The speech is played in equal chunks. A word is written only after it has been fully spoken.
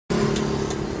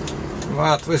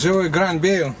Va, atvažiavau į Grand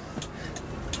Bay'ų.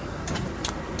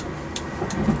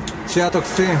 Čia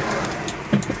toksai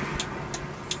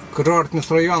kurortinis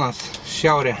rajonas,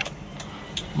 šiaurė.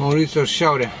 Mauricijos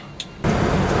šiaurė.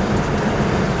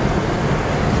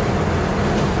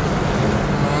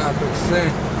 Va, toksai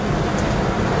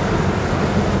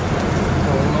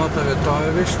kalnuota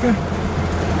vietovė biškį.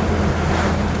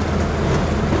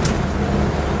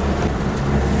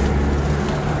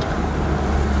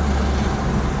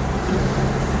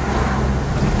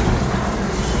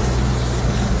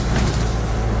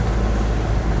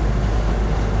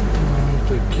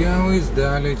 Tokie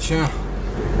vaizdeliai čia.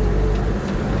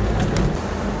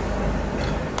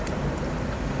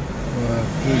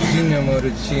 Kruizinė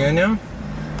Mauricienė.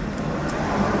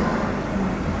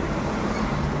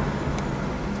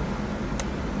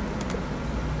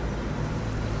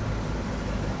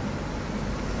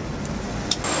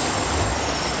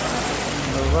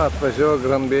 Va, atvažiavo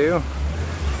Grand Bay'ų.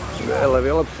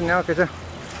 Vėl apsiniaukite.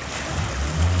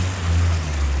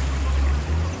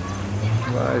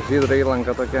 Va, žydra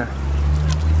įlanka tokia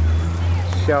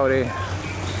šiauriai.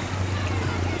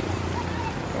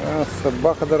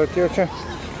 Sabaka dar atėjo čia.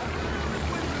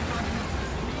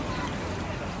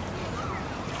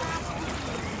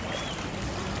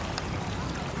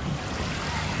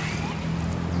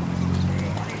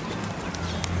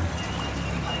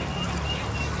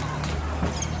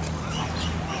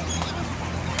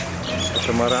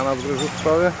 Katamaranas gražus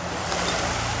stovi.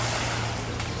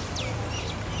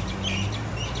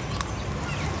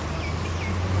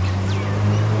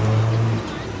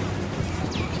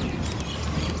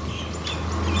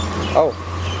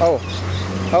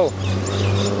 Au.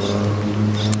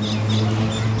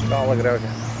 Galą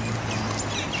griaužia.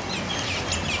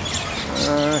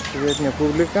 Vietinė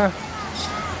publika.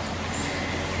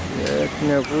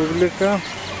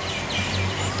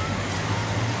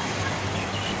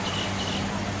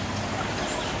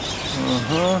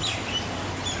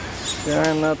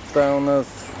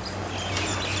 Chinatownas.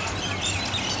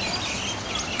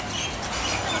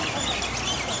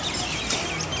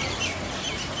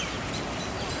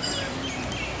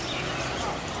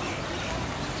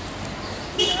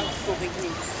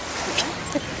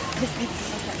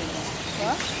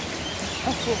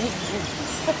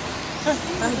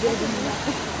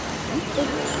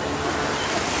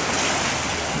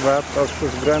 Va,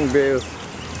 toks Grand Bay'us.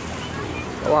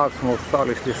 Lauksim, mūsų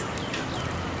saulė išlys.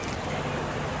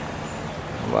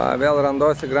 Va, vėl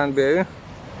randuosi Grand Bay'ui.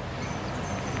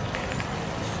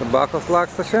 Sabakos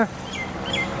laksta čia.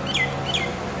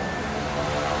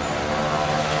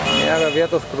 Nėra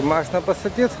vietos, kur mašiną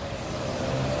pastatyt.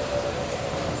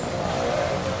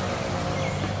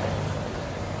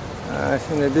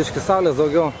 Šiandien biški saulės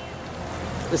daugiau.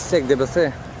 Vis tiek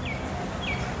debesai.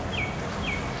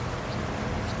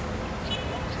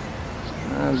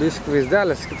 Biški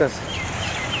vaizdelis kitas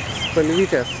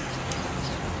spalvytės.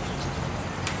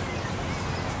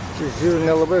 Čia žiūriu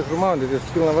nelabai krūmaudyti,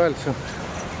 pilna valčių.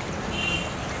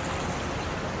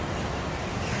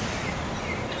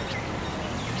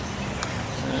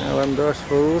 Vanduo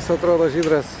švarus, atrodo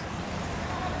žydras.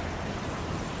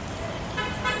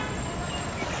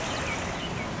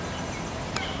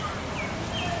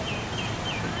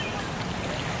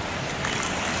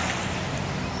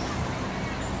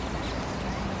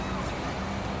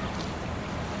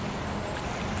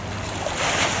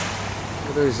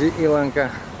 Graži įlanka.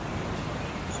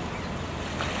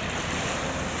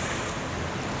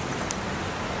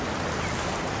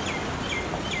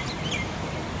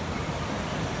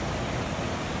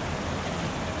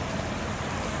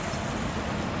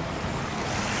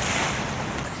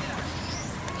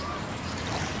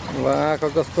 Va,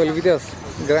 kokios spalvytės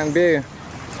Grand Bay'ui.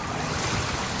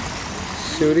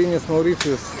 Šiaurinis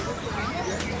Mauricijus.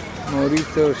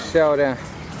 Mauricijaus šiaurė.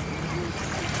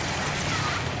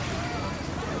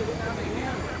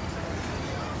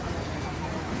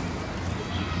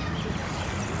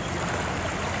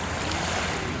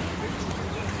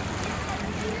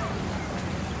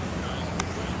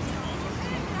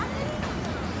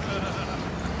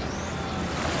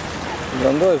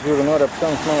 Vanduo, žiūriu, nori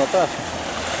apsems mano tašą.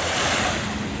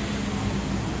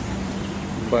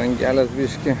 Bangelės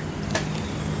biški.